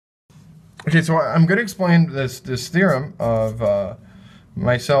Okay, so I'm going to explain this theorem of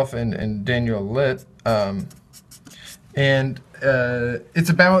myself and Daniel Litt, and it's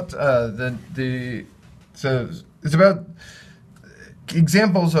about it's about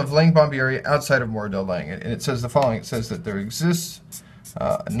examples of Lang-Bombieri outside of Mordell-Lang, and it says the following. It says that there exists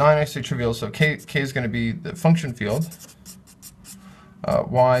a non-isotrivial, so K is going to be the function field,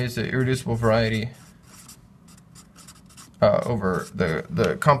 Y is the irreducible variety over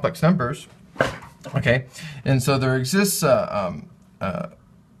the complex numbers. Okay, and so there exists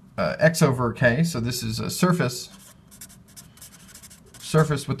x over k, so this is a surface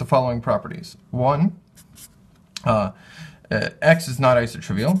with the following properties. 1, x is not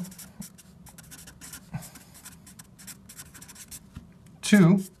isotrivial.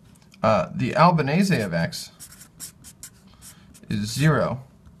 2, the Albanese of x is 0.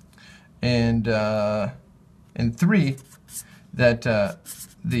 And 3, that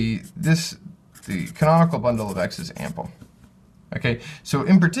the canonical bundle of x is ample. Okay, so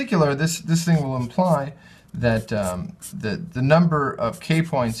in particular, this thing will imply that the number of k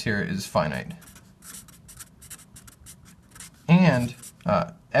points here is finite, and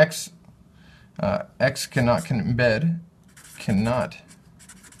x cannot embed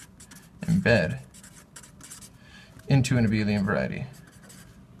into an abelian variety.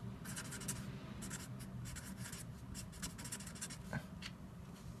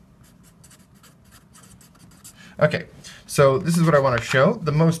 Okay, so this is what I want to show.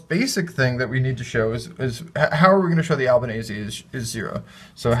 The most basic thing that we need to show is how are we going to show the Albanese is 0?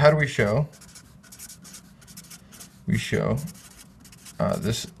 So how do we show? We show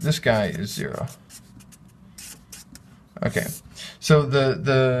this guy is 0. Okay, so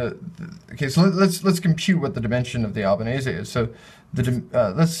so let's compute what the dimension of the Albanese is. So let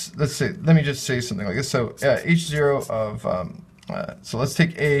me just say something like this. So h0 of so let's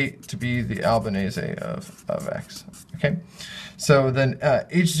take A to be the Albanese of x. Okay, so then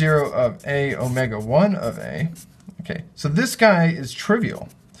h0 of A omega 1 of A. Okay, so this guy is trivial.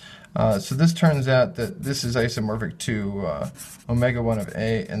 So this turns out that this is isomorphic to omega 1 of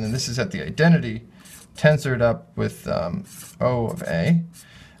A, and then this is at the identity tensored up with O of A.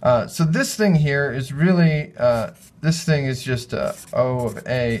 So this thing here is really, this thing is just O of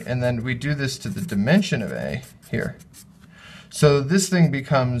A, and then we do this to the dimension of A here. So this thing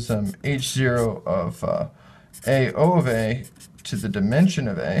becomes h0 of A O of A to the dimension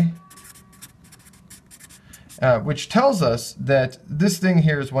of A, which tells us that this thing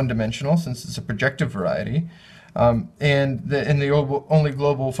here is one-dimensional since it's a projective variety, and the only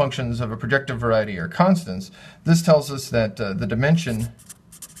global functions of a projective variety are constants. This tells us that the dimension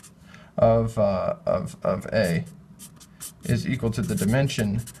of A is equal to the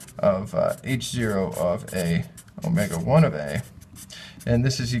dimension of h0 of A omega 1 of A, and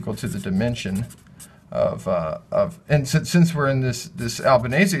this is equal to the dimension of and since we're in this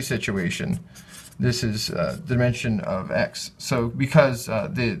Albanese situation, this is the dimension of x. So because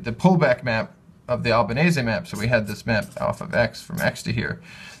the pullback map of the Albanese map, so we had this map off of x from x to here,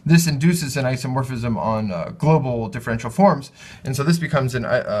 this induces an isomorphism on global differential forms, and so this becomes an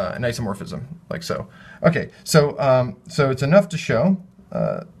isomorphism, like so. Okay, so so it's enough to show.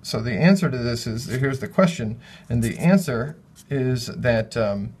 So the answer to this is, here's the question, and the answer is that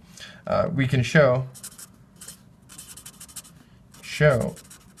we can show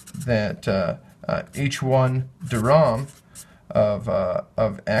that h1 Duram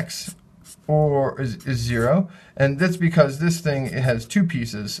of x is 0, and that's because this thing, it has two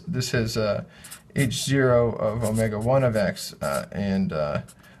pieces. This has h0 of omega 1 of x and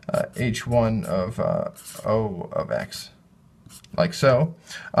h1 of O of x. Like so,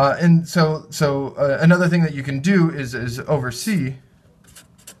 and so another thing that you can do is over C,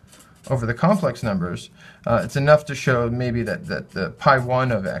 over the complex numbers. It's enough to show maybe that the pi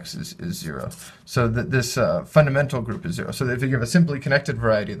 1 of x is 0, so that this fundamental group is 0. So that if you give a simply connected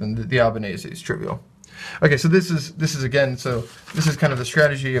variety, then the Albanese is trivial. Okay, so this is again, so this is kind of the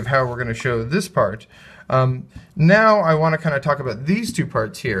strategy of how we're going to show this part. Now I want to kind of talk about these two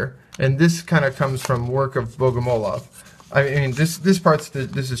parts here, and this kind of comes from work of Bogomolov. I mean, this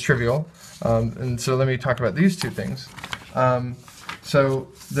is trivial, and so let me talk about these two things. So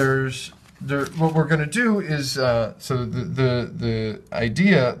what we're going to do is so the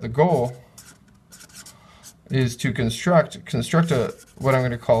idea, the goal, is to construct a what I'm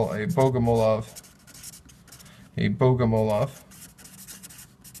going to call a Bogomolov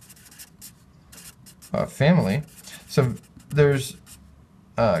family. So there's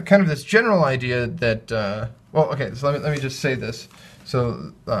kind of this general idea that well, okay, so let me just say this.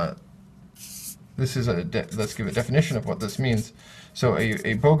 So this is let's give a definition of what this means. So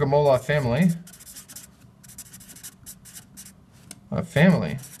a Bogomolov family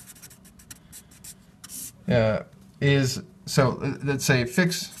is, so let's say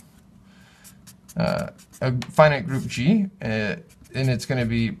fix a finite group G, and it's going to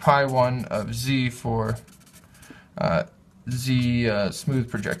be pi1 of Z for Z smooth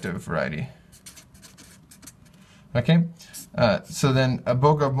projective variety. Okay, so then a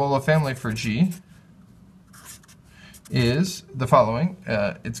Bogomolov family for G is the following.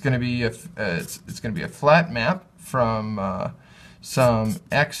 It's going to be it's going to be a flat map from some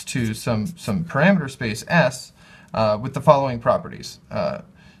x to some parameter space S with the following properties.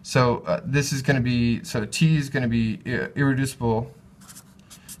 This is going to be, so T is going to be irreducible.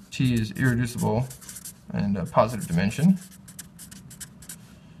 T is irreducible and a positive dimension.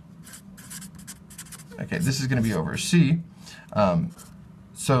 Okay, this is going to be over C.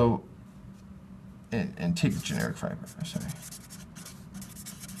 And take the generic fiber. Sorry.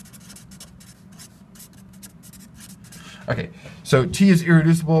 Okay, so T is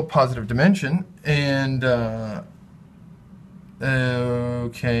irreducible, positive dimension, and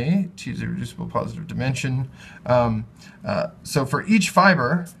okay, T is irreducible, positive dimension. So for each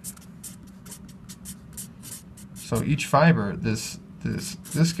fiber, this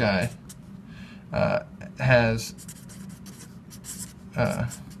guy has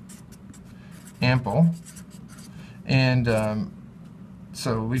ample, and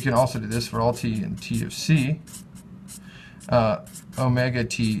so we can also do this for all T and T of C. Omega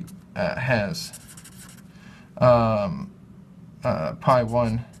T has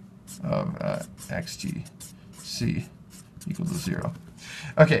pi1 of xt C equal to 0.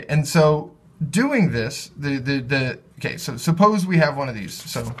 Okay, and so doing this, okay, so suppose we have one of these.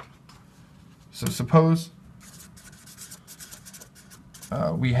 So suppose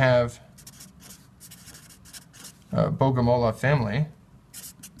we have a Bogomolov family,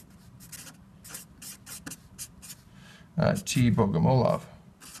 T Bogomolov,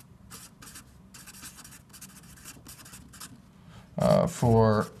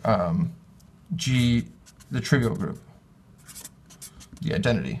 for G, the trivial group, the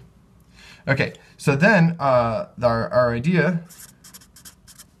identity. Okay, so then our idea,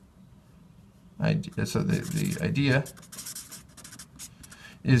 so the idea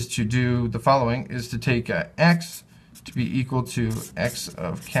is to do the following, is to take x to be equal to x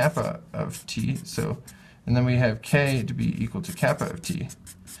of kappa of t, so, and then we have k to be equal to kappa of t.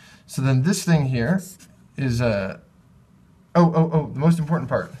 So then this thing here is, the most important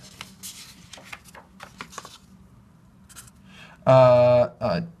part.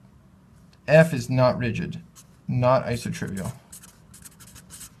 F is not rigid, not isotrivial.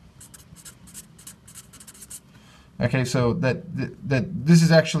 Okay, so that this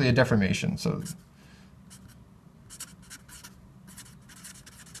is actually a deformation. So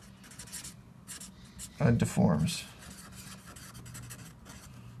deforms.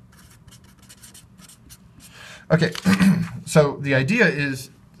 Okay, so the idea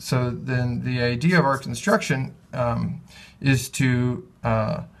is, so then the idea of our construction is to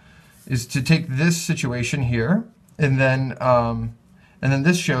take this situation here, and then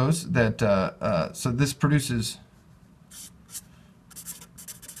this shows that so this produces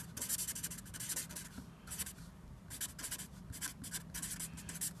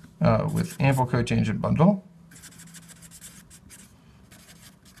with ample cotangent bundle.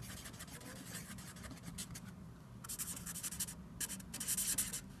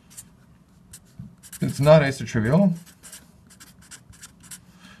 It's not isotrivial,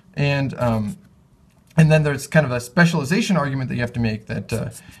 and then there's kind of a specialization argument that you have to make that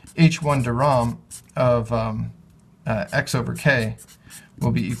H1 de Rham of x over k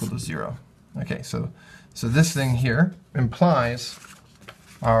will be equal to 0. Okay, so this thing here implies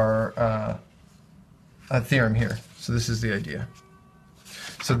our theorem here. So this is the idea.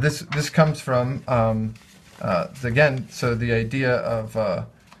 So this comes from again. So the idea of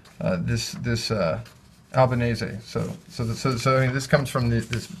this Albanese. So I mean, this comes from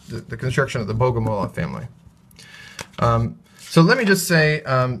the construction of the Bogomolov family. So let me just say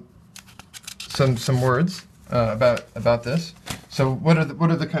some words about this. So what are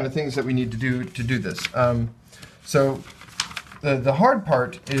the kind of things that we need to do this? So the hard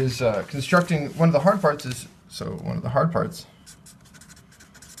part is constructing. One of the hard parts is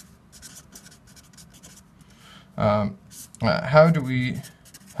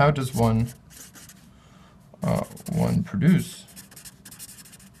how does one produce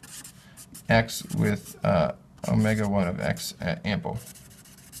x with omega 1 of x ample?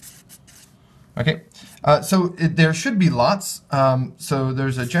 Okay, so there should be lots. So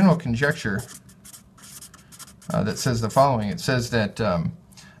there's a general conjecture that says the following. It says that,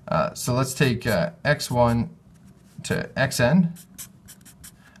 so let's take x1 to xn,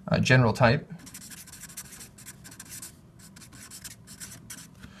 general type.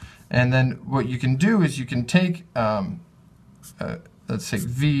 And then what you can do is you can take, let's take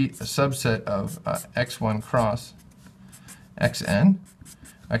V, a subset of x1 cross xn.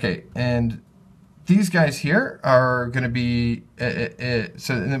 Okay, and these guys here are going to be,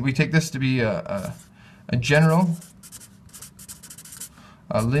 so and then we take this to be a general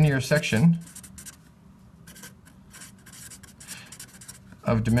linear section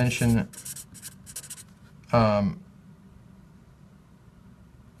of dimension, I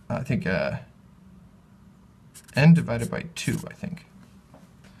think n divided by 2, I think.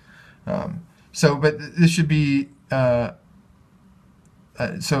 So, but this should be,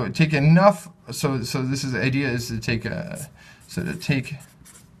 so take enough, so this is the idea is to take,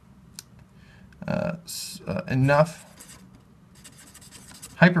 enough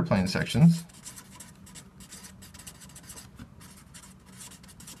hyperplane sections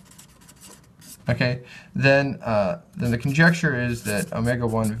okay, then the conjecture is that omega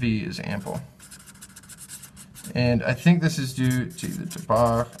 1 V is ample. And I think this is due to either to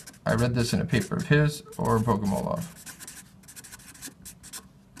Bach, I read this in a paper of his, or Bogomolov.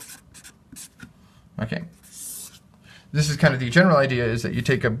 Okay. This is kind of the general idea, is that you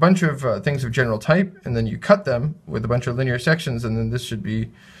take a bunch of things of general type, and then you cut them with a bunch of linear sections, and then this should be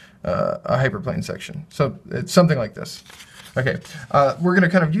a hyperplane section. So it's something like this. Okay, we're going to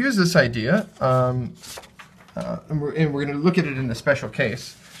kind of use this idea, and we're going to look at it in a special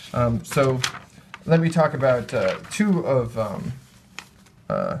case. So let me talk about two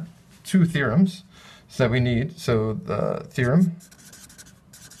theorems that we need. So the theorem.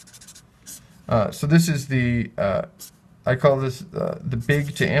 So this is the, I call this the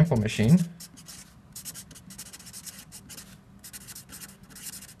big to ample machine.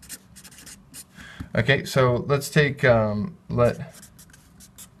 Okay, so let's take, let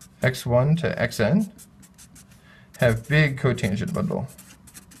x1 to xn have big cotangent bundle.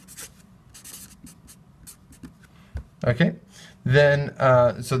 Okay, then,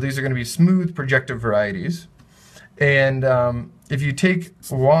 so these are going to be smooth projective varieties. And if you take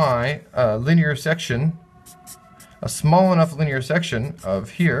y, a linear section, a small enough linear section of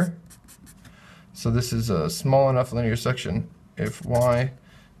here, so this is a small enough linear section, if y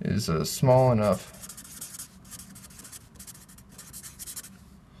is a small enough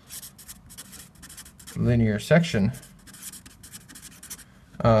linear section,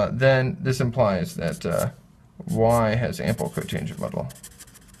 then this implies that y has ample cotangent bundle.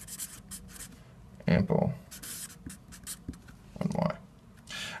 Ample on y.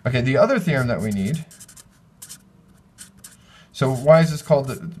 Okay, the other theorem that we need, so why is this called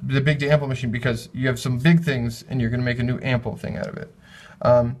the big to ample machine? Because you have some big things and you're going to make a new ample thing out of it.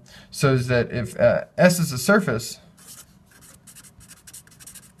 So is that if S is a surface,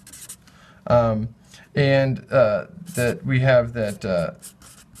 and that we have that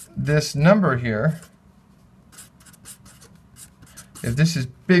this number here, if this is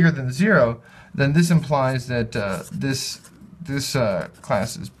bigger than 0, then this implies that this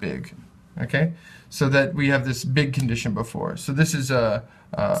class is big. Okay, so that we have this big condition before. So this is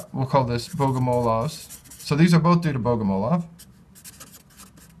we'll call this Bogomolov's. So these are both due to Bogomolov.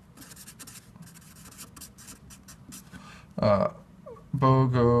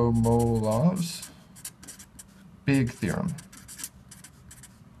 Bogomolov's big theorem.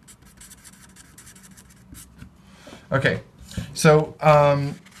 Okay, so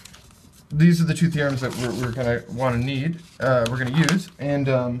these are the two theorems that we're going to want to need, we're going to use, and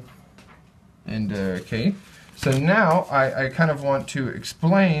okay. So now I kind of want to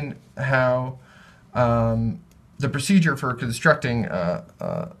explain how the procedure for constructing a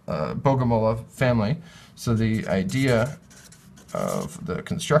Bogomolov family. So the idea of the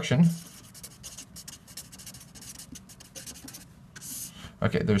construction.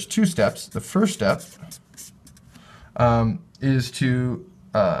 Okay, there's two steps. The first step is to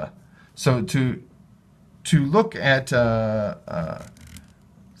look at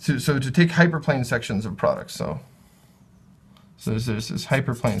so to take hyperplane sections of products. So there's this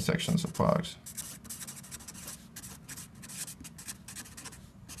hyperplane sections of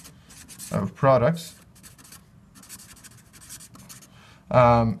products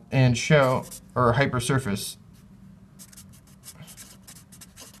and show, or hypersurface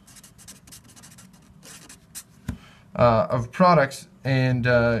of products, and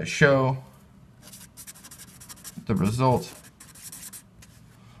show the result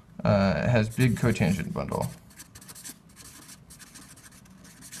has big cotangent bundle.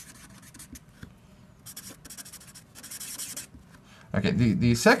 Okay,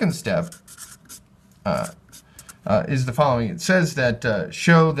 the second step is the following. It says that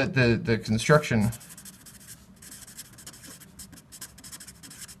show that the construction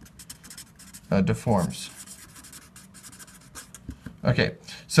deforms. Okay,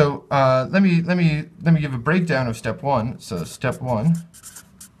 so let me give a breakdown of step 1. So step 1.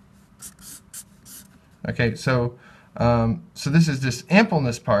 Okay, so this is this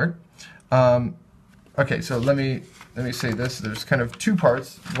ampleness part. Okay, so let me say this. There's kind of two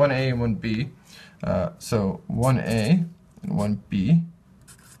parts, 1A and 1B. So 1A and 1B.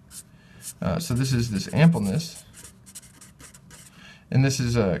 So this is this ampleness, and this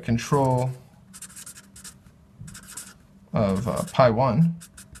is a control of pi 1.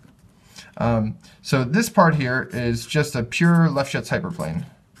 So this part here is just a pure Lefschetz hyperplane.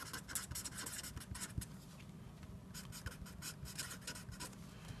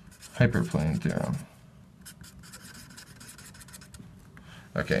 Hyperplane theorem.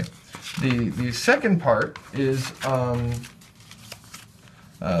 Okay. The second part is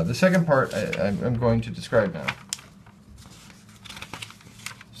the second part I'm going to describe now.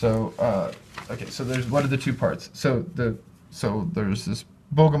 So okay, so what are the two parts? So there's this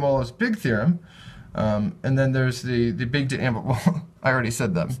Bogomolow's big theorem, and then there's the big to ample. Well, I already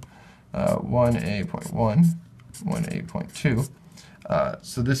said them. 1A.1, 1A.2.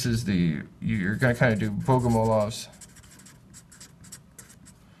 So this is you're going to kind of do Bogomolow's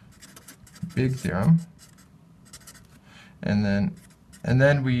big theorem, and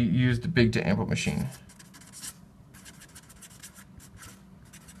then we use the big to ample machine.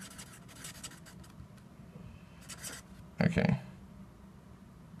 Okay.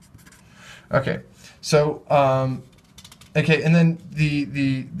 Okay. So okay, and then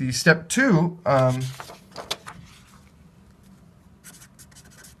the step 2.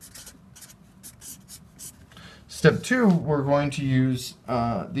 Step 2, we're going to use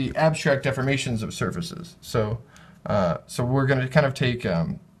the abstract deformations of surfaces. So we're going to kind of take,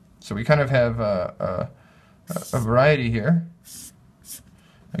 so we kind of have a variety here.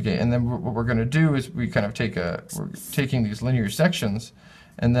 Okay, and then what we're going to do is we kind of we're taking these linear sections,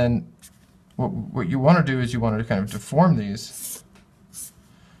 and then what you want to do is you want to kind of deform these.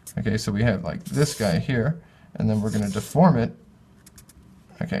 Okay, so we have like this guy here, and then we're going to deform it.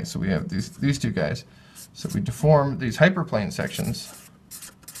 Okay, so we have these two guys. So we deform these hyperplane sections,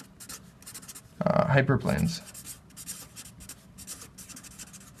 hyperplanes,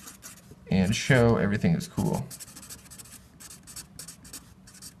 and show everything is cool.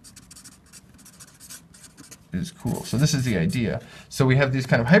 Is cool. So this is the idea. So we have these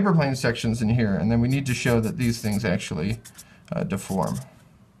kind of hyperplane sections in here, and then we need to show that these things actually deform.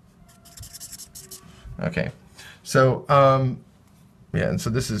 Okay. So yeah, and so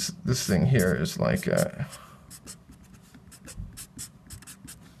this thing here is like,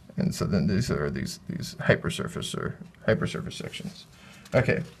 and so then these are these hypersurface or hypersurface sections.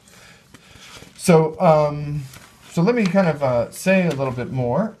 Okay. So so let me kind of say a little bit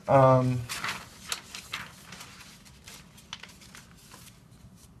more. All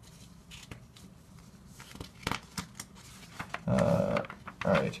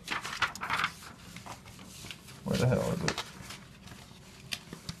right. Where the hell is it?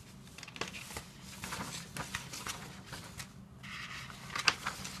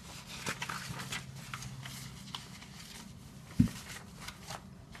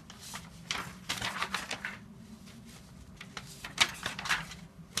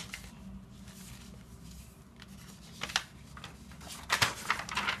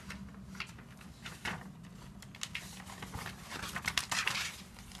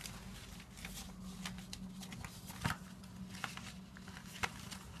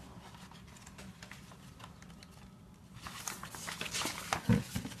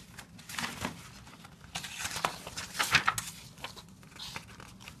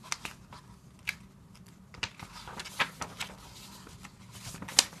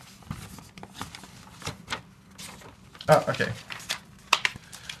 Oh, okay.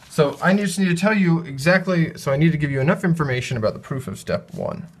 So I just need to tell you exactly, so I need to give you enough information about the proof of step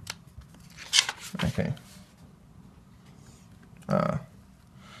 1. Okay.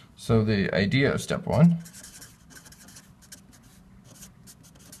 So the idea of step 1.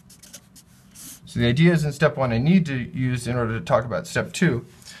 So the ideas in step 1 I need to use in order to talk about step 2.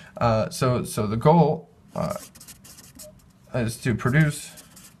 So the goal is to produce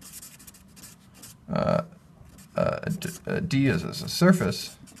D as a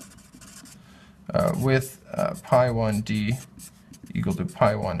surface with pi 1d equal to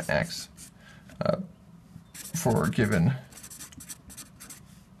pi 1x for a given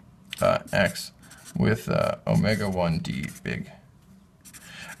x with omega 1d big.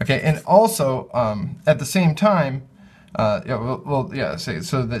 Okay, and also at the same time, say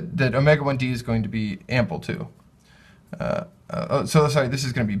so that omega 1d is going to be ample too. So sorry, this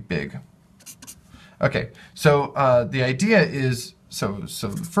is going to be big. Okay, so the idea is so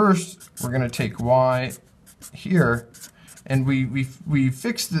first we're going to take y here, and we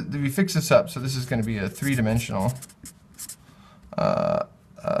fix this up. So this is going to be a three-dimensional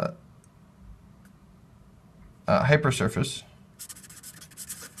hypersurface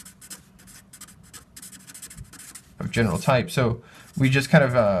of general type. So we just kind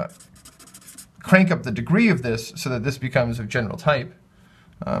of crank up the degree of this so that this becomes of general type,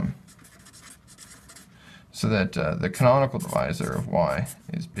 so that the canonical divisor of y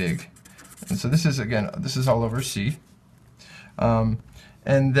is big. And so this is, again, this is all over C. And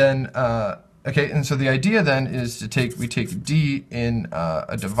then, okay, and so the idea then is to we take D in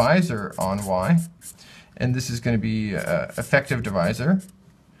a divisor on y, and this is going to be effective divisor.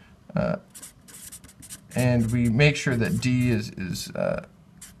 And we make sure that D is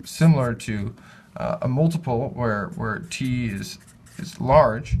similar to a multiple where T is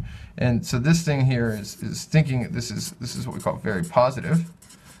large. And so this thing here is thinking this is what we call very positive.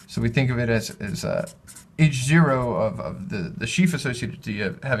 So we think of it as H0 of the sheaf associated to D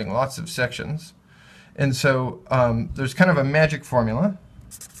of having lots of sections. And so there's kind of a magic formula,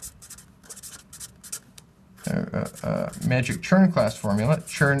 magic Chern class formula,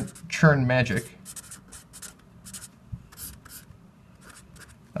 Chern magic.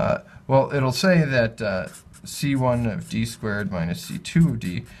 Well, it'll say that C1 of D squared minus C2 of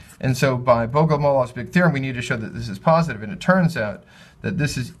D. And so by Bogomoloff's big theorem, we need to show that this is positive. And it turns out that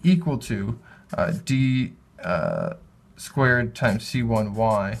this is equal to D squared times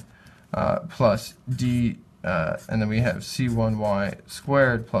C1y plus D, and then we have C1y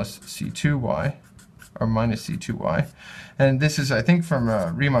squared plus C2y, or minus C2y. And this is, I think, from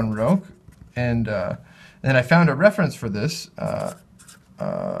Riemann-Roch. And then I found a reference for this,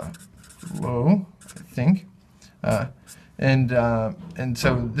 Low, I think. And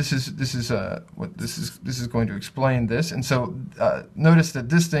so this is what this is going to explain this. And so notice that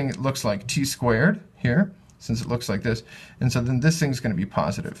this thing looks like t squared here, since it looks like this. And so then this thing's going to be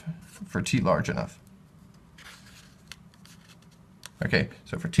positive for t large enough. Okay,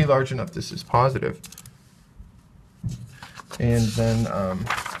 so for t large enough, this is positive. And then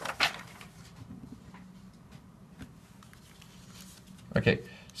okay,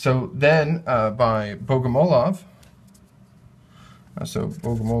 so then by Bogomolov. So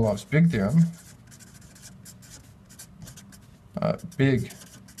Bogomolov's big theorem, big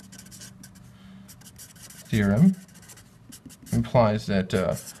theorem implies that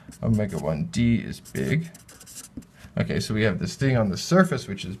omega 1d is big. Okay, so we have this thing on the surface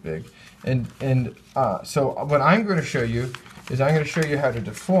which is big, and so what I'm going to show you is I'm going to show you how to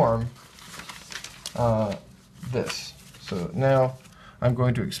deform this. So now I'm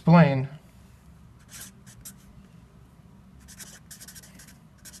going to explain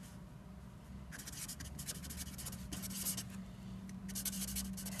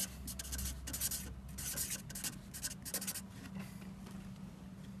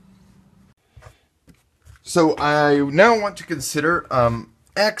So I now want to consider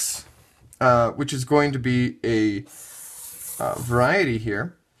x, which is going to be a variety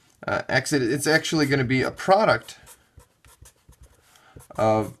here. X, it's actually going to be a product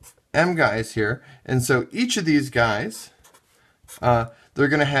of m guys here. And so each of these guys, they're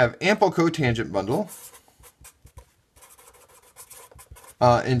going to have ample cotangent bundle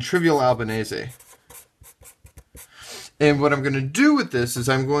and trivial Albanese. And what I'm going to do with this is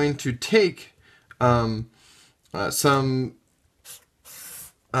I'm going to take some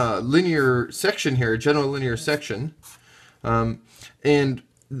linear section here, general linear section, and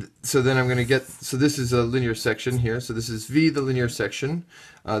so then I'm going to get, so this is a linear section here, so this is V, the linear section,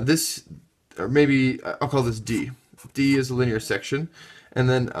 this, or maybe I'll call this D. D is a linear section, and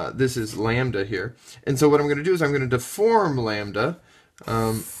then this is lambda here. And so what I'm going to do is I'm going to deform lambda,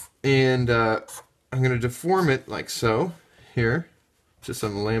 and I'm going to deform it like so, here, to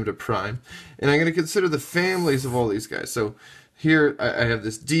some lambda prime, and I'm going to consider the families of all these guys. So here I have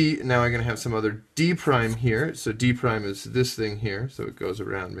this D, and now I'm going to have some other D prime here. So D prime is this thing here, so it goes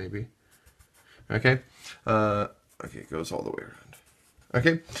around maybe. Okay, okay, it goes all the way around.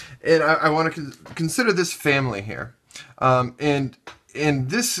 Okay, and I want to consider this family here, and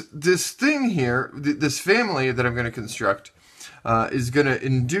this thing here, this family that I'm going to construct, is going to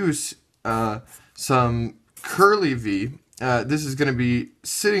induce some curly V. This is going to be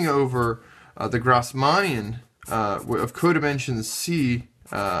sitting over the Grassmannian of codimensions C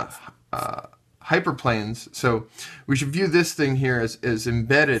hyperplanes. So we should view this thing here as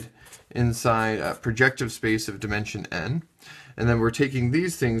embedded inside a projective space of dimension n. And then we're taking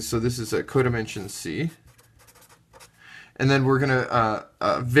these things, so this is a codimension C. And then we're going to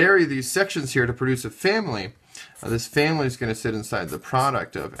vary these sections here to produce a family. This family is going to sit inside the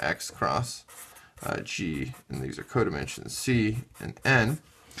product of x cross G, and these are codimensions C and N.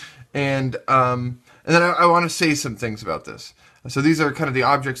 And then I want to say some things about this. So these are kind of the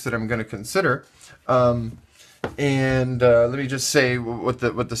objects that I'm going to consider. Let me just say what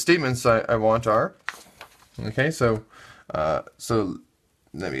the statements I want are. Okay, so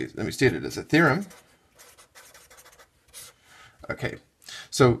let me state it as a theorem. Okay,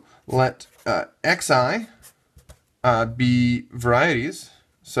 so let xi be varieties.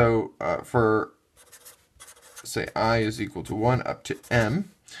 So for, say, I is equal to 1 up to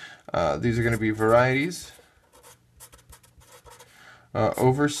m, these are going to be varieties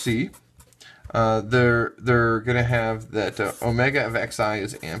over C. They're going to have that omega of xi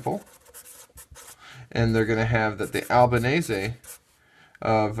is ample, and they're going to have that the Albanese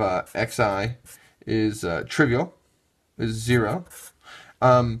of xi is trivial, is 0.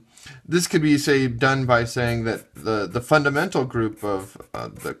 This could be, say, done by saying that the fundamental group of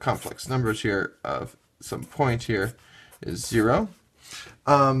the complex numbers here of some point here is 0.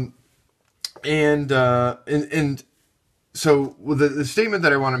 So the statement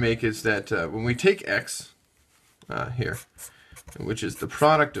that I want to make is that when we take x here, which is the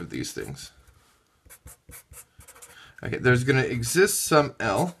product of these things, okay, there's going to exist some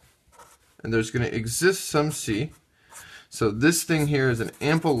L, and there's going to exist some C. So this thing here is an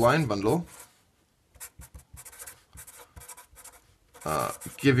ample line bundle,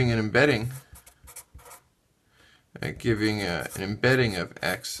 giving an embedding, an embedding of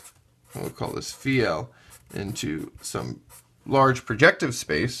x, we'll call this phi L, into some large projective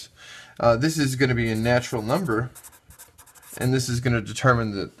space. This is going to be a natural number, and this is going to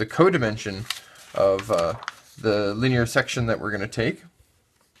determine the codimension of the linear section that we're going to take.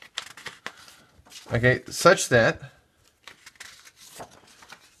 Okay, such that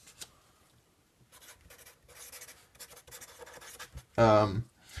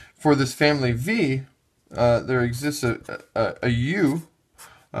for this family V, there exists a U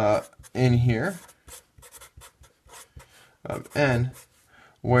in here of N,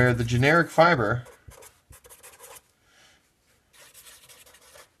 where the generic fiber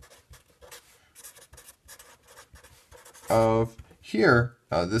of here,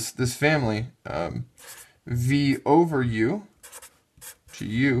 this family, V over U to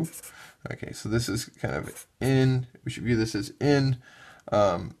U. Okay, so this is kind of in, we should view this as in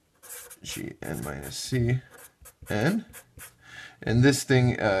Gn minus C n. And this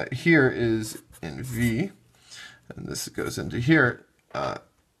thing here is in V, and this goes into here, is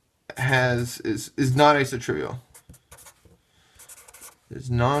not isotrivial. Is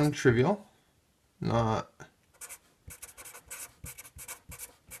non-trivial, not,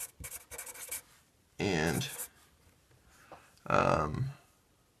 and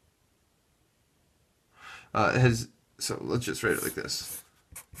so let's just write it like this.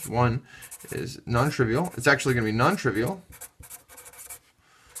 1 is non-trivial. It's actually going to be non-trivial.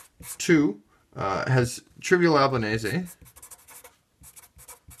 2 has trivial Albanese.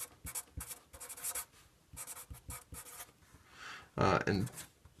 And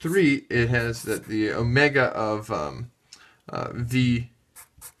 3, it has that the omega of V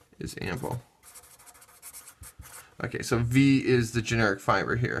is ample. Okay, so V is the generic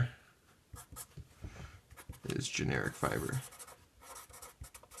fiber here. Is generic fiber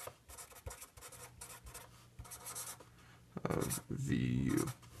of VU.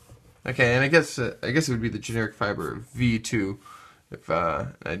 Okay, and I guess it would be the generic fiber of V2. If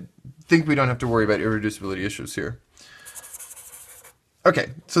I think we don't have to worry about irreducibility issues here.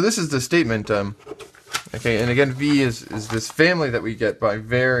 Okay, so this is the statement. Okay, and again, V is this family that we get by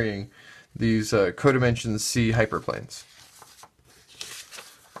varying these codimension C hyperplanes.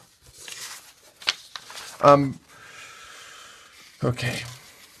 Okay.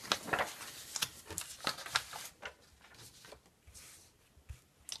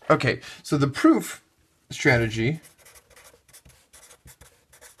 Okay, so the proof strategy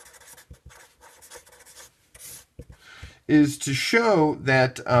is to show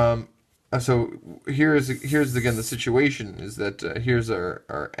that, so here's again the situation, is that here's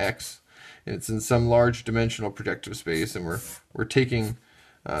our x, and it's in some large dimensional projective space, and we're taking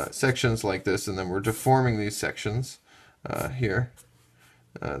sections like this, and then we're deforming these sections here.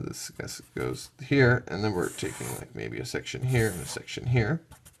 This goes here, and then we're taking like maybe a section here and a section here.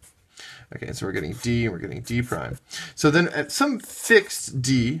 Okay, so we're getting D and we're getting D prime. So then at some fixed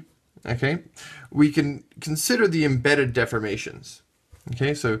D, okay, we can consider the embedded deformations.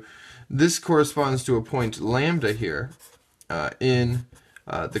 Okay, so this corresponds to a point lambda here in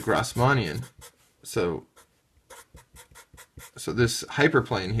the Grassmannian. So this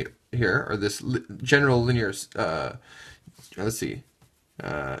hyperplane here, or this general linear, let's see,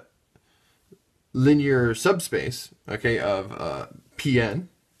 linear subspace, okay, of Pn.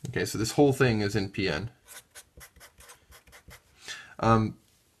 Okay, so this whole thing is in Pn.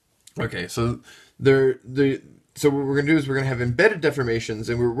 Okay, so so what we're going to do is we're going to have embedded deformations,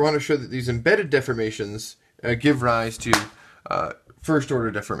 and we want to show that these embedded deformations give rise to first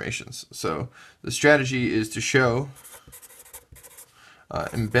order deformations. So the strategy is to show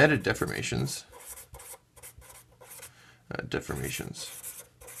embedded deformations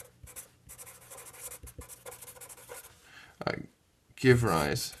give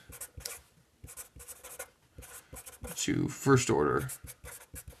rise to first order,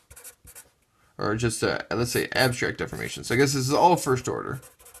 or just let's say abstract deformations. So I guess this is all first order.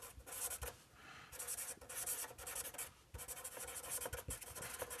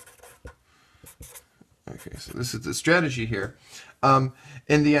 Okay, so this is the strategy here. And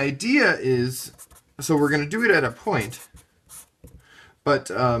the idea is, so we're going to do it at a point, but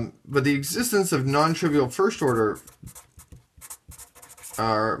the existence of non-trivial first order,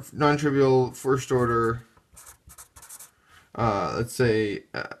 let's say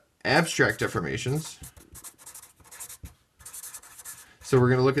abstract deformations. So we're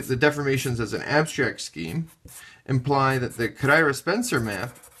going to look at the deformations as an abstract scheme, imply that the Kodaira-Spencer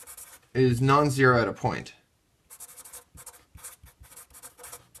map is non-zero at a point.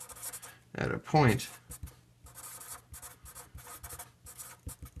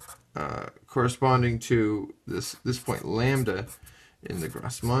 Corresponding to this point lambda in the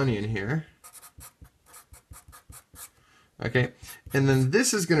Grassmannian here. Okay, and then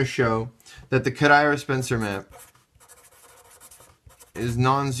this is going to show that the Kodaira-Spencer map is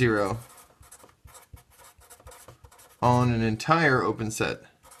non-zero on an entire open set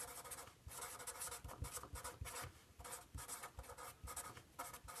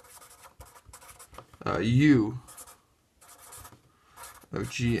U of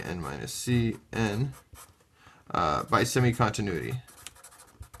Gn minus Cn by semi-continuity.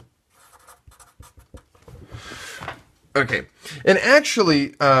 Okay, and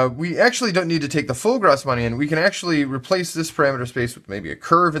actually, we actually don't need to take the full Grassmannian. We can actually replace this parameter space with maybe a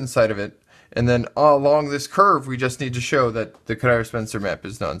curve inside of it, and then along this curve, we just need to show that the Kodaira-Spencer map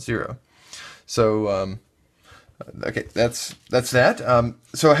is non-zero. So, okay, that's that.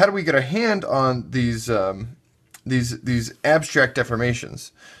 So how do we get a hand on these abstract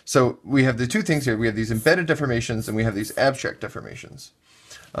deformations? So we have the two things here. We have these embedded deformations, and we have these abstract deformations.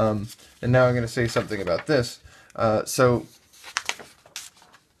 And now I'm going to say something about this. So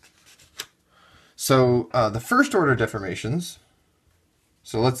the first order deformations,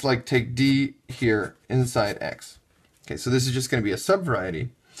 so let's take D here inside X. Okay, so this is just going to be a subvariety.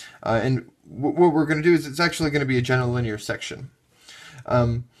 And what we're going to do is it's actually going to be a general linear section.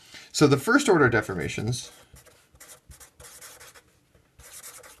 So the first order deformations,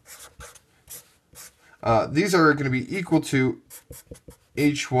 these are going to be equal to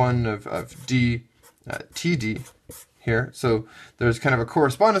H1 of D TD here. So there's kind of a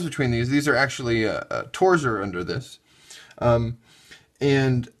correspondence between these. These are actually a torsor under this.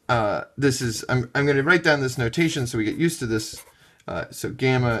 This is, I'm going to write down this notation so we get used to this. So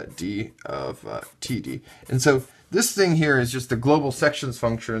gamma D of TD. And so this thing here is just the global sections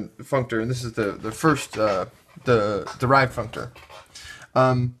functor, and this is the first, the derived functor.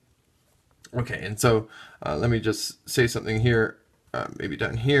 Okay, and so let me just say something here, maybe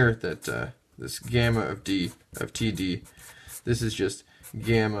down here, that this gamma of D of TD, this is just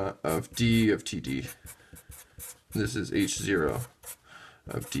gamma of D of TD. This is H0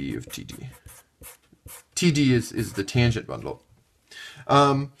 of D of TD. TD is the tangent bundle.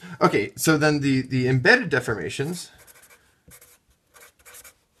 Okay, so then the embedded deformations,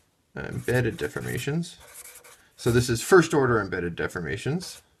 so this is first order embedded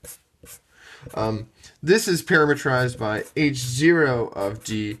deformations. This is parametrized by H0 of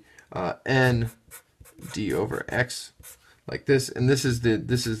D n D over X, like this, and this is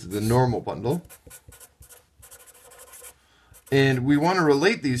the normal bundle. And we want to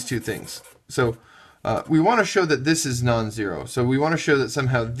relate these two things. So we want to show that this is non-zero. So we want to show that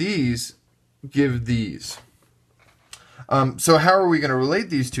somehow these give these. So how are we going to relate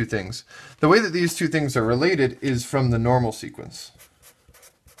these two things? The way that these two things are related is from the normal sequence.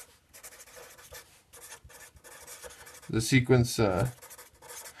 The sequence,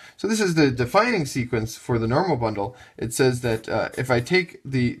 So this is the defining sequence for the normal bundle. It says that if I take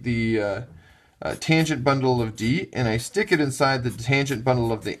the tangent bundle of D and I stick it inside the tangent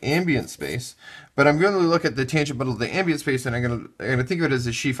bundle of the ambient space, but I'm going to look at the tangent bundle of the ambient space and I'm going to think of it as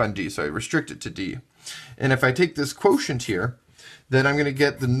a sheaf on D, so I restrict it to D. And if I take this quotient here, then I'm going to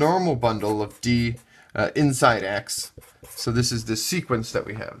get the normal bundle of D inside X. So this is the sequence that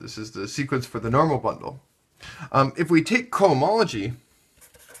we have. This is the sequence for the normal bundle. If we take cohomology,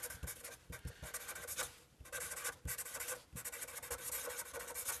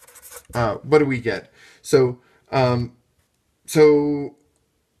 what do we get? So, I'm just going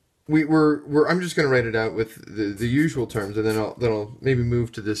to write it out with the usual terms, and then I'll maybe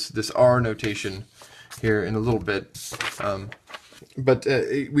move to this R notation here in a little bit. But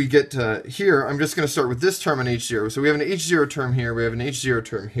we get here, I'm just going to start with this term on H0. So we have an H0 term here, we have an H0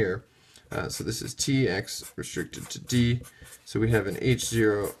 term here. So this is Tx restricted to D. So we have an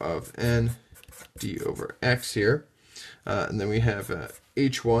H0 of n D over X here. And then we have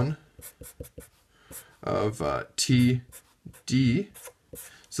H1 of T D.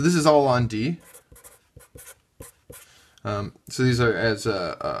 So this is all on D. So these are as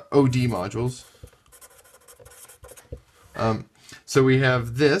OD modules. So we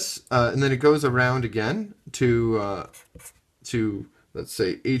have this, and then it goes around again to let's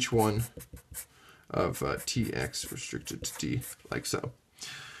say H1 of Tx restricted to D, like so.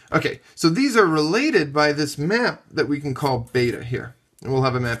 Okay, so these are related by this map that we can call beta here. And we'll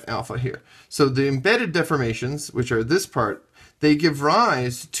have a map alpha here. So the embedded deformations, which are this part, they give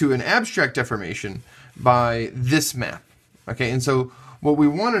rise to an abstract deformation by this map. Okay, and so what we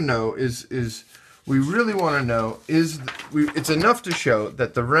want to know is we really want to know it's enough to show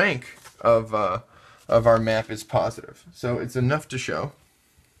that the rank of our map is positive. So it's enough to show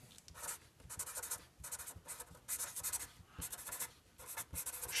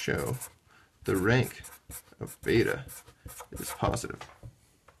the rank of beta is positive.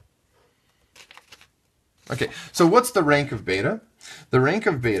 Okay, so what's the rank of beta? The rank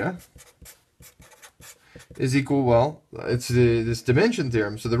of beta is equal, well, it's this dimension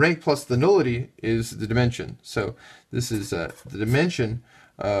theorem. So the rank plus the nullity is the dimension. So this is the dimension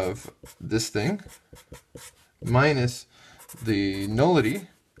of this thing minus the nullity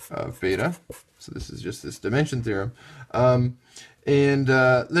of beta. So this is just this dimension theorem. And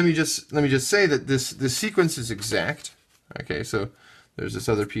let me just say that this sequence is exact. Okay, so there's this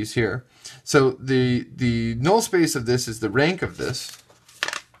other piece here. So the null space of this is the rank of this.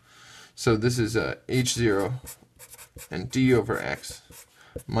 So this is H0 and D over X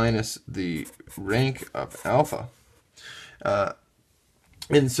minus the rank of alpha.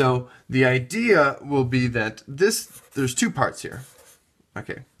 And so the idea will be that there's two parts here.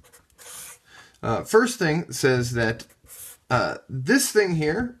 Okay. First thing says that this thing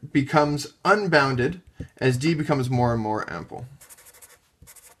here becomes unbounded as D becomes more and more ample.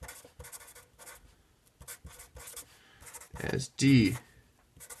 As D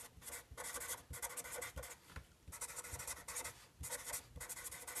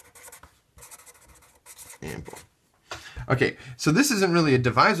ample. Okay, so this isn't really a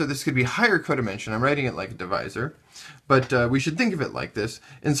divisor. This could be higher codimension. I'm writing it like a divisor, but we should think of it like this.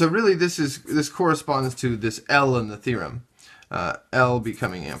 And so really this corresponds to this L in the theorem. L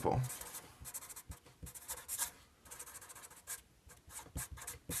becoming ample.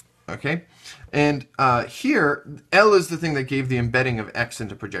 Okay, and here L is the thing that gave the embedding of X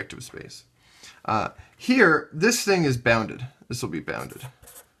into projective space. Here, this thing is bounded. This will be bounded.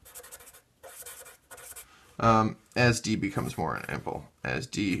 As D becomes more ample, as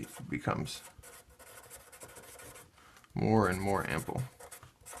D becomes more and more ample.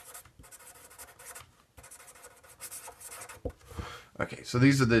 Okay, so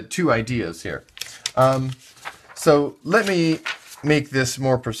these are the two ideas here. So let me make this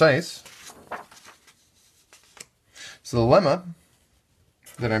more precise. So the lemma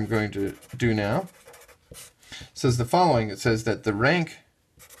that I'm going to do now says the following. It says that the rank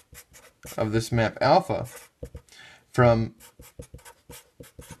of this map alpha from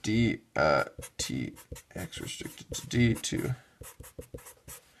D T X restricted to D to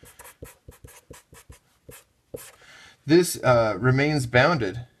this remains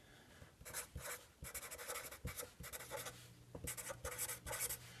bounded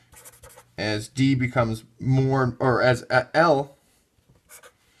as D becomes more, or as L,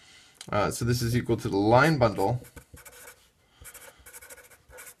 so this is equal to the line bundle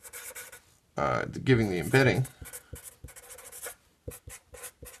giving the embedding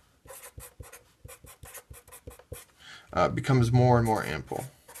becomes more and more ample.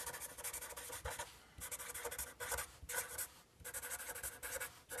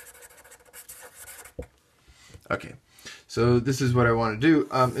 Okay, so this is what I want to do.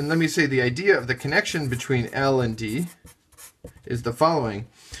 And let me say the idea of the connection between L and D is the following.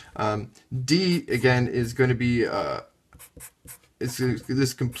 D, again, is going to be it's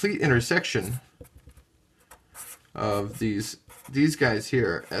this complete intersection of these guys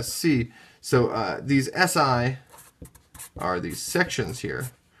here, SC. So these SI are these sections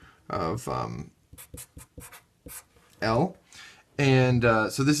here of L, and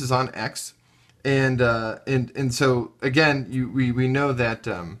so this is on X, and so again we know that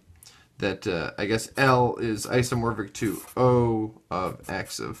I guess L is isomorphic to O of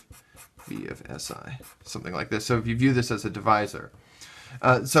X of V of SI, something like this. So if you view this as a divisor,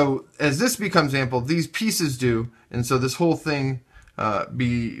 so as this becomes ample, these pieces do, and so this whole thing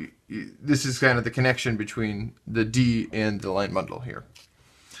this is kind of the connection between the D and the line bundle here.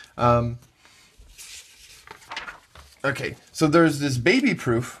 Okay, so there's this baby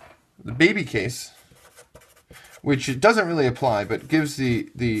proof, the baby case, which it doesn't really apply, but gives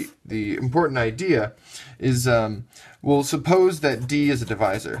the important idea is, we'll suppose that D is a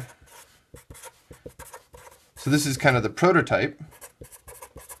divisor. So this is kind of the prototype.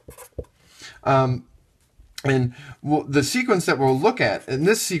 And the sequence that we'll look at, and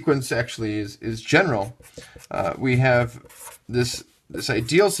this sequence actually is general. We have this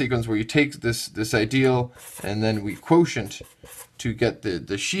ideal sequence where you take this ideal and then we quotient to get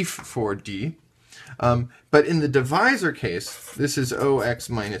the sheaf for D. But in the divisor case, this is OX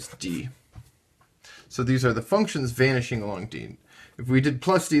minus D. So these are the functions vanishing along D. If we did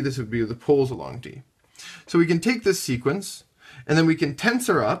plus D, this would be the poles along D. So we can take this sequence, and then we can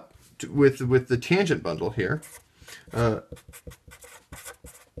tensor up with the tangent bundle here, the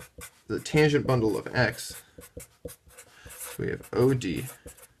tangent bundle of X. So we have OD.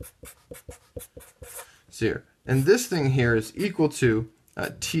 So here, and this thing here is equal to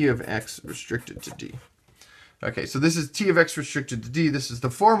T of X restricted to D. Okay, so this is T of X restricted to D. This is the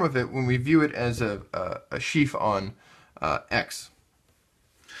form of it when we view it as a sheaf on X.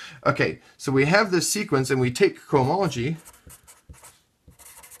 Okay, so we have this sequence, and we take cohomology.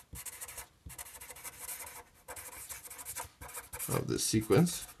 Of this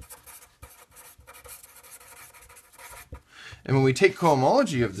sequence. And when we take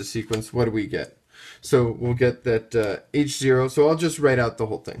cohomology of the sequence, what do we get? So we'll get that H0, so I'll just write out the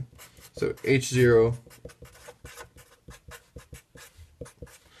whole thing. So H0,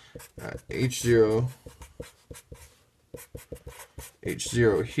 H0,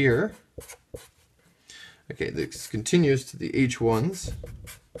 H0 here. Okay, this continues to the H1s.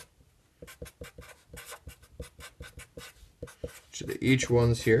 To the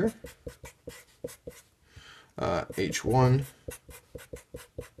H1s here. H1,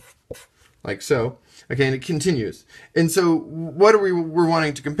 like so. Okay, and it continues. And so what we're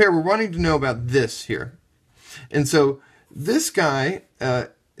wanting to compare? We're wanting to know about this here. And so this guy,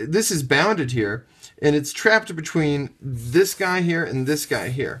 this is bounded here, and it's trapped between this guy here and this guy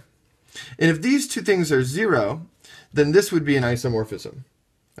here. And if these two things are 0, then this would be an isomorphism.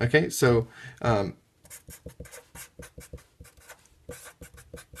 Okay, so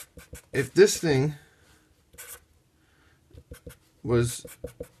if this thing was,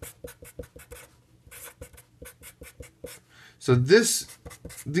 so these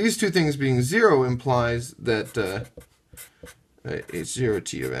two things being 0 implies that H0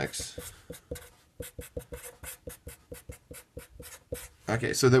 T of X.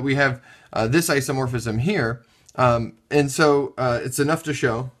 Okay, so that we have this isomorphism here, and so it's enough to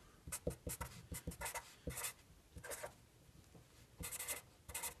show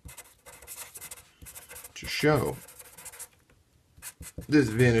this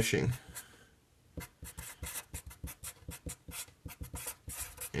vanishing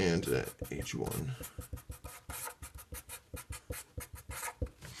and H1.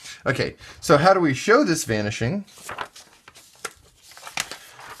 Okay, so how do we show this vanishing?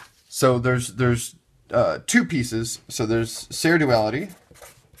 So there's two pieces. So there's Serre duality.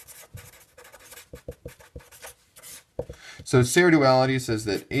 So Serre duality says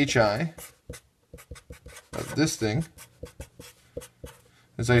that HI of this thing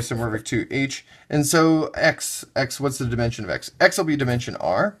is isomorphic to H. And so X, what's the dimension of X? X will be dimension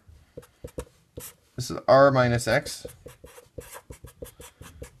R. This is R minus X.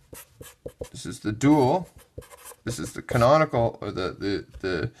 This is the dual. This is the canonical, or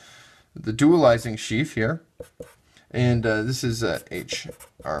the dualizing sheaf here. And this is H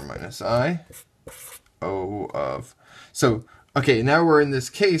R minus I. O of. So, okay, now we're in this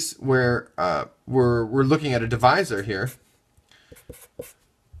case where we're looking at a divisor here.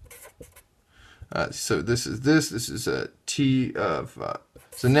 So this is T of,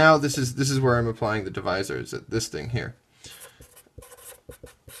 So now this is where I'm applying the divisor, is at this thing here.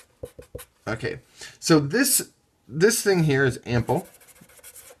 Okay, so this thing here is ample.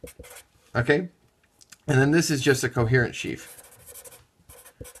 Okay, and then this is just a coherent sheaf.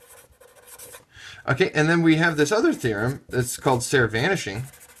 Okay, and then we have this other theorem that's called Serre vanishing.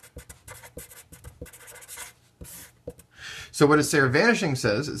 So what a Serre vanishing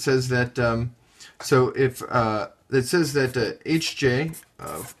says, it says that so if it says that Hj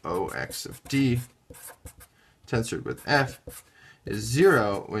of Ox of D tensored with F is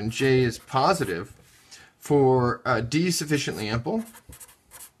 0 when J is positive for D sufficiently ample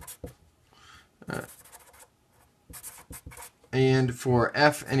and for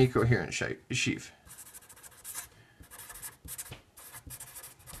F any coherent sheaf.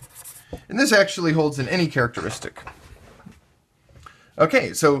 And this actually holds in any characteristic.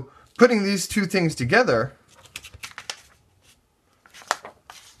 Okay, so putting these two things together,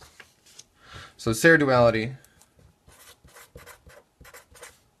 so Serre duality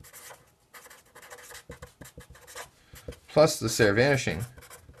plus the Serre vanishing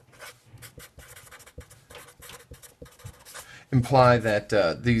imply that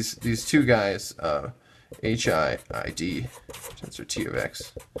these two guys, Hi, Id, tensor T of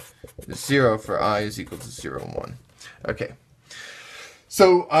X, is 0 for I is equal to 0 and 1. Okay.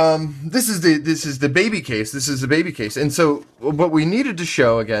 So this is the baby case. This is the baby case. And so what we needed to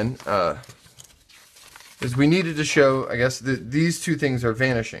show again is we needed to show, I guess, that these two things are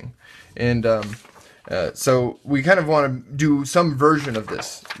vanishing. And so we kind of want to do some version of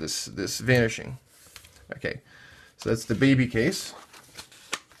this vanishing. Okay. So that's the baby case.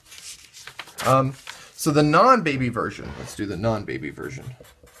 So the non-baby version. Let's do the non-baby version.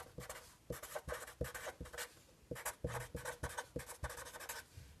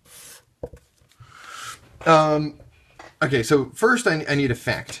 Okay, so first I need a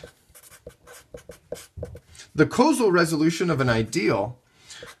fact. The causal resolution of an ideal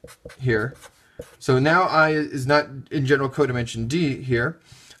here, so now I is not in general codimension D here.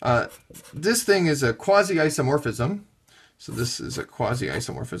 This thing is a quasi-isomorphism. So this is a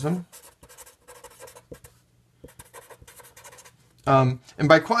quasi-isomorphism. And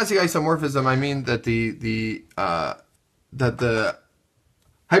by quasi-isomorphism, I mean that the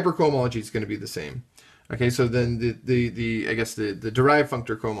hypercohomology is going to be the same. Okay, so then I guess the derived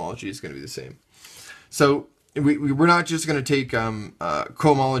functor cohomology is going to be the same. So we're not just going to take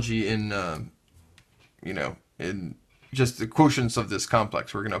cohomology in in just the quotients of this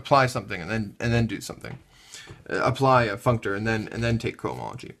complex. We're going to apply something and then do something. Apply a functor and then take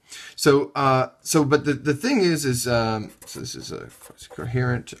cohomology. So but the thing is so this is a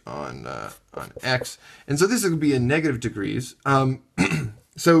coherent on X, and so this is going to be in negative degrees.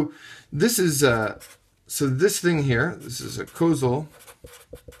 So this is so this thing here. This is a causal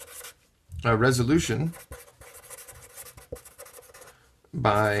resolution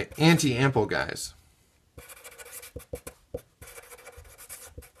by anti-ample guys.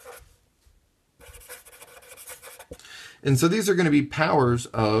 And so these are going to be powers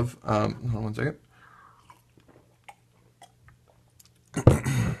of, hold on one second.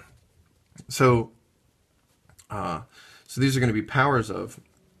 So these are going to be powers of,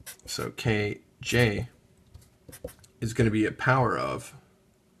 so Kj is going to be a power of,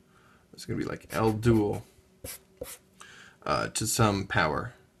 it's going to be like L dual to some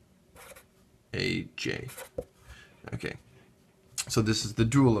power Aj. Okay, so this is the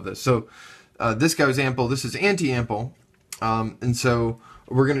dual of this. So this guy was ample, this is anti-ample. And so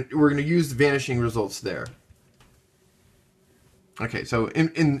we're gonna use the vanishing results there. Okay, so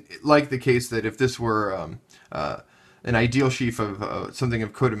in like the case that if this were an ideal sheaf of something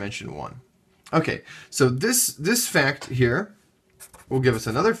of codimension 1. Okay, so this fact here will give us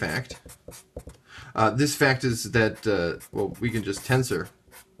another fact. This fact is that well, we can just tensor,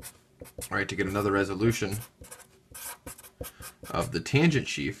 right, to get another resolution of the tangent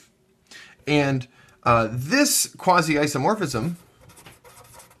sheaf. And this quasi-isomorphism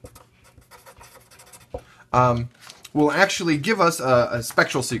will actually give us a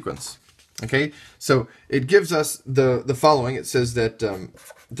spectral sequence. Okay, so it gives us the following. It says that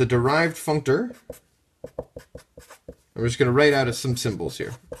the derived functor, I'm just going to write out some symbols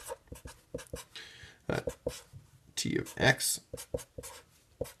here. T of X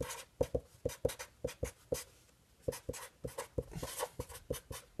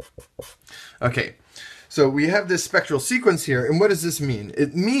okay, so we have this spectral sequence here, and what does this mean?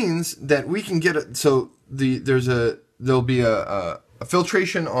 It means that we can get a, so there'll be a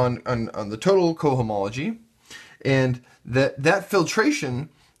filtration on the total cohomology, and that filtration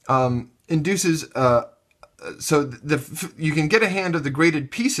induces you can get a hand of the graded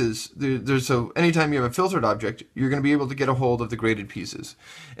pieces. So anytime you have a filtered object, you're going to be able to get a hold of the graded pieces.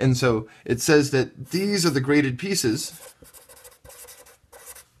 And so it says that these are the graded pieces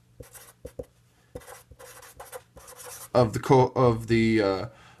of the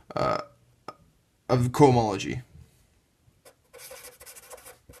cohomology.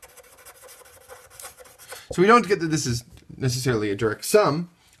 So we don't get that this is necessarily a direct sum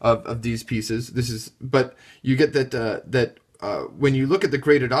of these pieces. But you get that when you look at the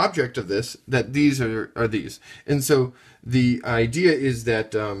graded object of this, that these are these. And so the idea is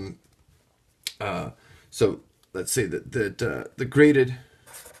that so let's say that the graded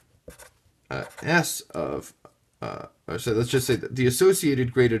S of so let's just say that the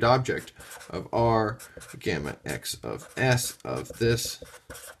associated graded object of R gamma X of S of this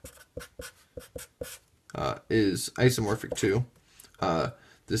is isomorphic to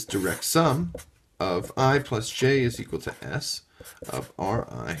this direct sum of I plus J is equal to S of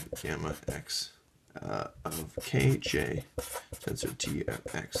Ri gamma X of Kj tensor T of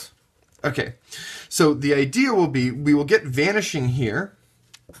X. Okay, so the idea will be we will get vanishing here.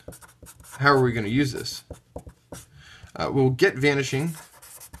 How are we going to use this? We'll get vanishing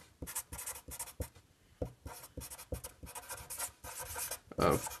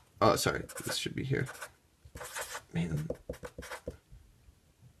of, oh, sorry, this should be here. Man,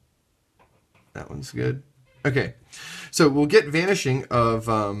 that one's good. Okay, so we'll get vanishing of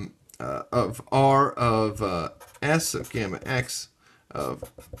R of S of gamma X of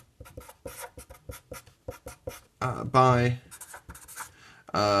by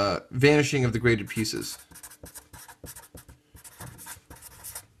vanishing of the graded pieces.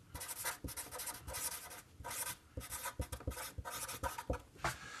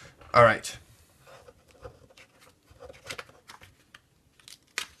 All right.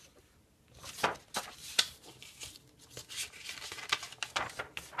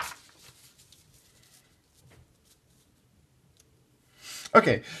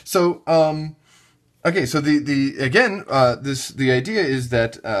 Okay, so the again the idea is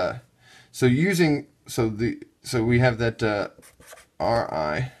that so we have that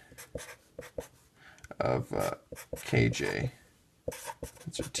Ri of Kj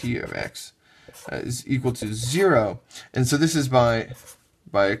so T of X is equal to 0, and so this is by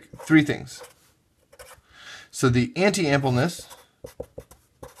three things. So the anti-ampleness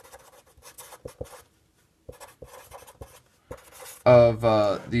of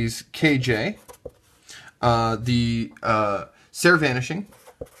these Kj, the Serre vanishing,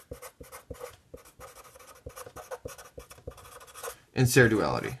 and Serre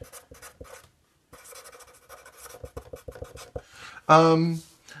duality.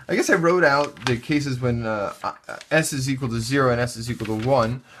 I guess I wrote out the cases when S is equal to 0 and S is equal to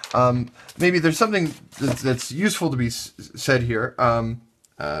 1. Maybe there's something that's useful to be said here.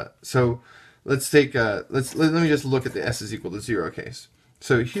 So let's take let me just look at the S is equal to 0 case.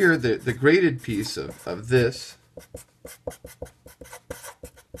 So here the graded piece of this.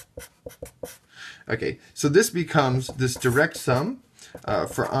 Okay, so this becomes this direct sum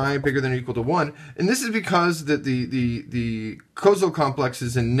for I bigger than or equal to 1, and this is because that the Kozel complex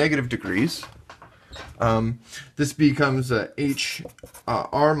is in negative degrees. This becomes H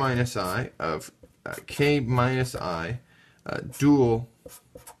R minus I of K minus I dual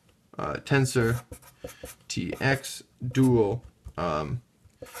tensor Tx dual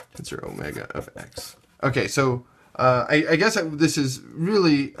tensor omega of X. Okay, so I guess this is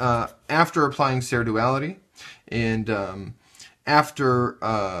really after applying Serre duality and after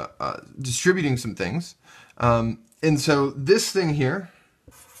distributing some things. And so this thing here,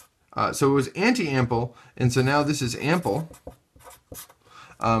 so it was anti-ample, and so now this is ample.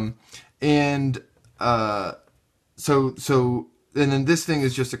 And then this thing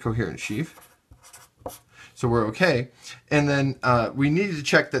is just a coherent sheaf. So we're okay. And then we needed to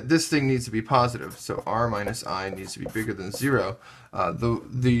check that this thing needs to be positive. So R minus I needs to be bigger than 0.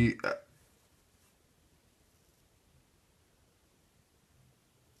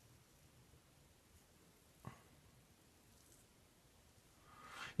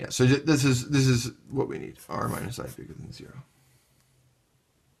 Yeah, so this is what we need. R minus I bigger than 0.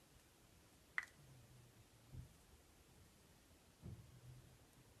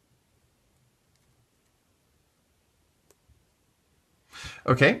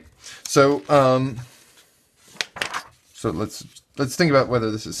 Okay, so let's think about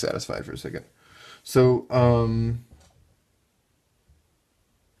whether this is satisfied for a second. So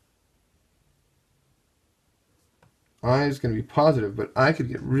I is going to be positive, but I could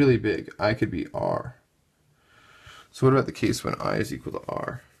get really big. I could be R. So what about the case when I is equal to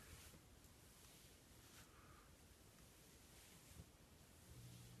R?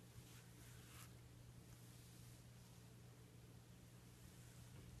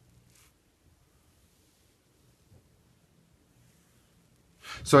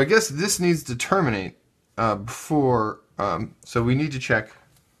 So I guess this needs to terminate before, so we need to check.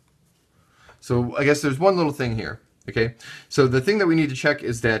 So I guess there's one little thing here. Okay, so the thing that we need to check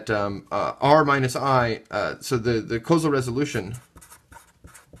is that r minus I, so the causal resolution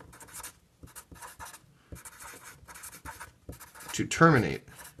to terminate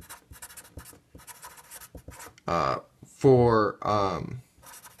for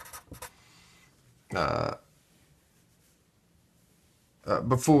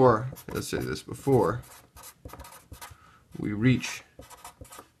before, let's say this, before we reach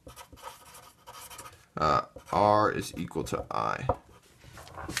r is equal to I.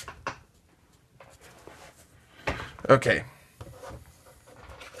 Okay.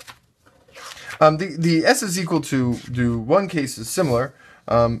 The s is equal to one case is similar,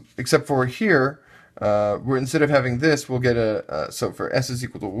 except for here, where instead of having this, we'll get so for s is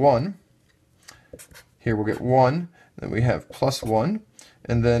equal to 1, here we'll get 1, then we have plus 1,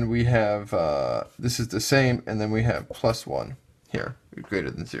 and then we have, this is the same, and then we have plus 1 here,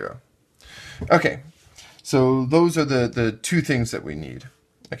 greater than 0. Okay, so those are the two things that we need.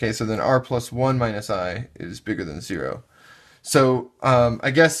 Okay, so then r plus 1 minus I is bigger than 0. So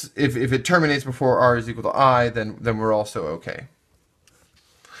I guess if it terminates before r is equal to I, then we're also okay.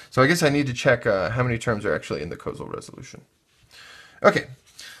 So I guess I need to check how many terms are actually in the causal resolution. Okay.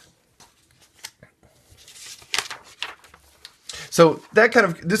 So that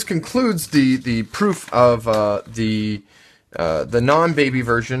this concludes the proof of the non-baby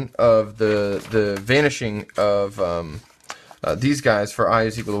version of the vanishing of these guys for I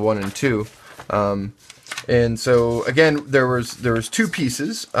is equal to 1 and 2. And so again, there was two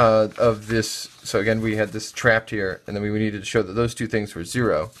pieces of this. So again, we had this trapped here, and then we needed to show that those two things were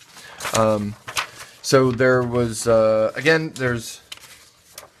 0. So there was again, there's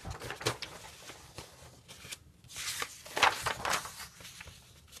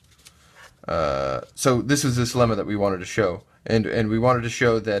so this is this lemma that we wanted to show. And we wanted to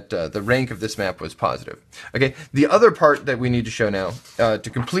show that the rank of this map was positive. Okay, the other part that we need to show now, to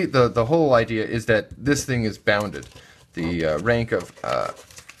complete the whole idea, is that this thing is bounded. The rank of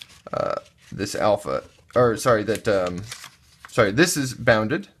this alpha, or sorry, this is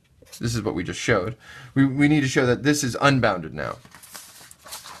bounded. This is what we just showed. We need to show that this is unbounded now.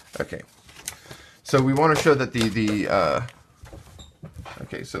 Okay, so we want to show that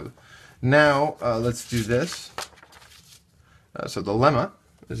okay, so now let's do this. So the lemma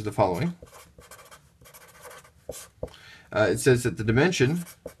is the following. It says that the dimension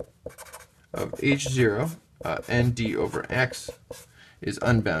of h0 nd over x is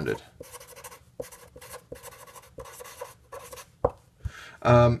unbounded.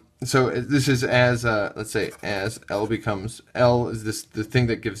 So this is as, let's say, as L becomes, L is the thing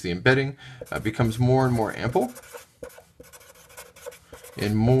that gives the embedding, becomes more and more ample,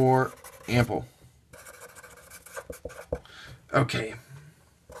 and more ample. Okay.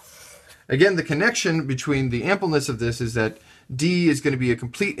 Again, the connection between the ampleness of this is that D is going to be a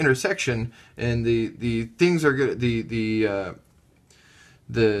complete intersection, and the things are good. The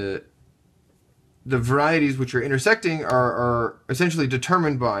varieties which are intersecting are essentially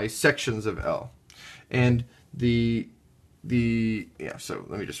determined by sections of L, and yeah. So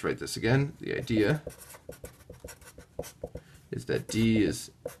let me just write this again. The idea is that D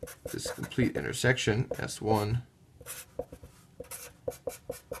is this complete intersection S1.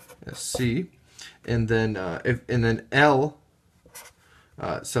 SC, and then L,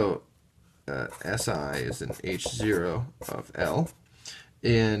 so SI is an H0 of L,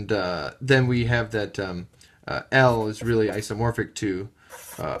 and then we have that L is really isomorphic to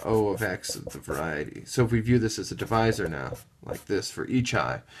O of X of the variety. So if we view this as a divisor now, like this for each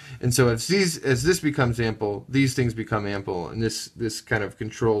I, and so as this becomes ample, these things become ample, and this kind of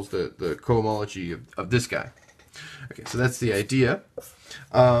controls the cohomology of this guy. Okay, so that's the idea.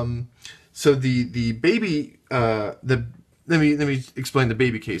 So the baby, let me explain the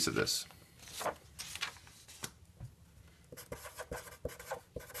baby case of this.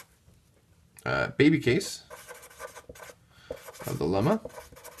 Baby case of the lemma.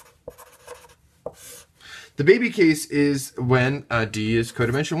 The baby case is when D is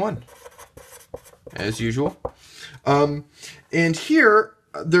codimension 1, as usual. And here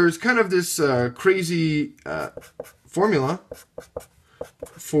there's kind of this crazy formula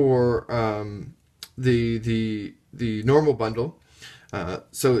for the normal bundle.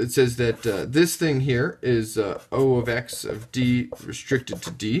 So it says that this thing here is O of X of D restricted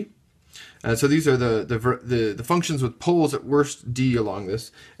to D. So these are the functions with poles at worst D along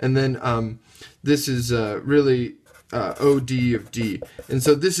this, and then this is really OD of D, and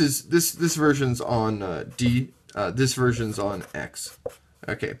so this version's on D, this version's on X.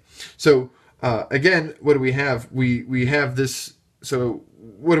 Okay, so again, what do we have? We have this. So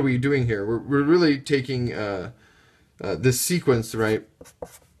what are we doing here? We're really taking this sequence, right?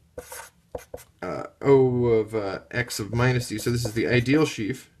 O of x of minus d. So this is the ideal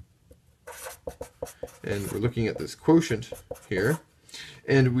sheaf, and we're looking at this quotient here,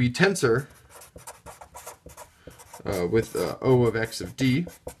 and we tensor with O of x of d,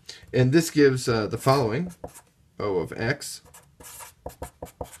 and this gives the following: O of x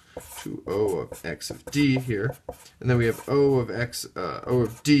to O of x of d here, and then we have O of x, O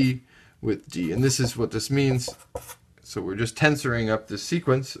of d with d, and this is what this means. So we're just tensoring up this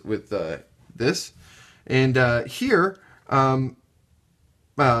sequence with this, and here, so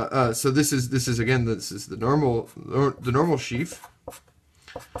this is again, this is the normal sheaf,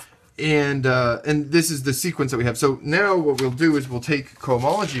 and this is the sequence that we have. So now what we'll do is we'll take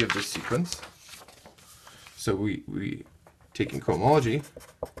cohomology of this sequence. So we taking cohomology.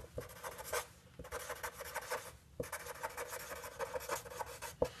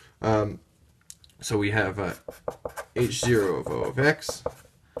 So we have H0 of O of x,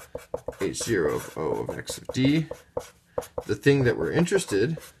 H0 of O of x of d. The thing that we're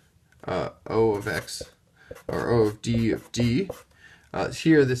interested, O of x, or O of d,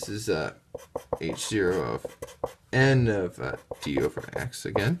 here this is H0 of n of d over x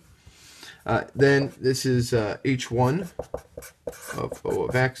again. Then this is H1 of O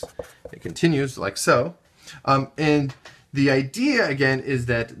of x. It continues like so. And the idea, again, is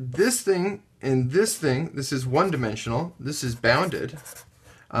that this thing and this thing, this is one-dimensional, this is bounded.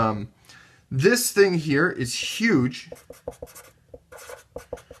 This thing here is huge.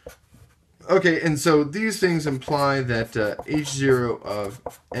 Okay, and so these things imply that H0 of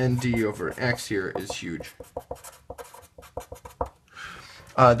nd over x here is huge.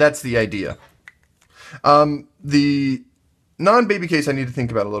 That's the idea. The non-baby case I need to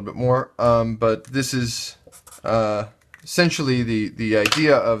think about a little bit more, but this is essentially the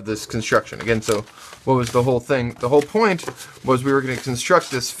idea of this construction. Again, so what was the whole thing? The whole point was we were going to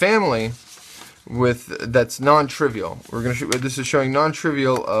construct this family that's non-trivial. We're going to this is showing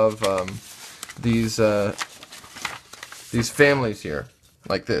non-trivial of these families here,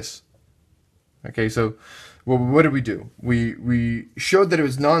 like this. Okay, so well, what did we do? We showed that it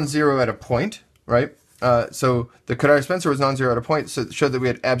was non-zero at a point, right? So the Kodaira-Spencer was non-zero at a point, so it showed that we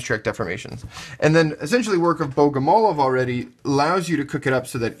had abstract deformations. And then essentially work of Bogomolov already allows you to cook it up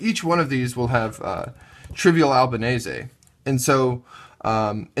so that each one of these will have trivial Albanese. And so,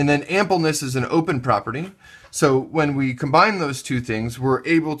 and then ampleness is an open property. So when we combine those two things, we're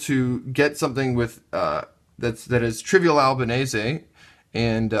able to get something with that is trivial Albanese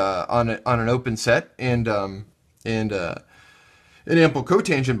and on an open set and an ample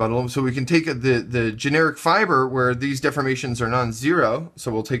cotangent bundle, so we can take the generic fiber where these deformations are non-zero,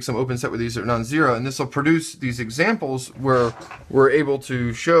 so we'll take some open set where these are non-zero, and this will produce these examples where we're able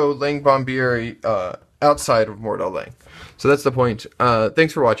to show Lang-Bombieri outside of Mordell-Lang. So that's the point.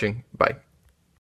 Thanks for watching. Bye.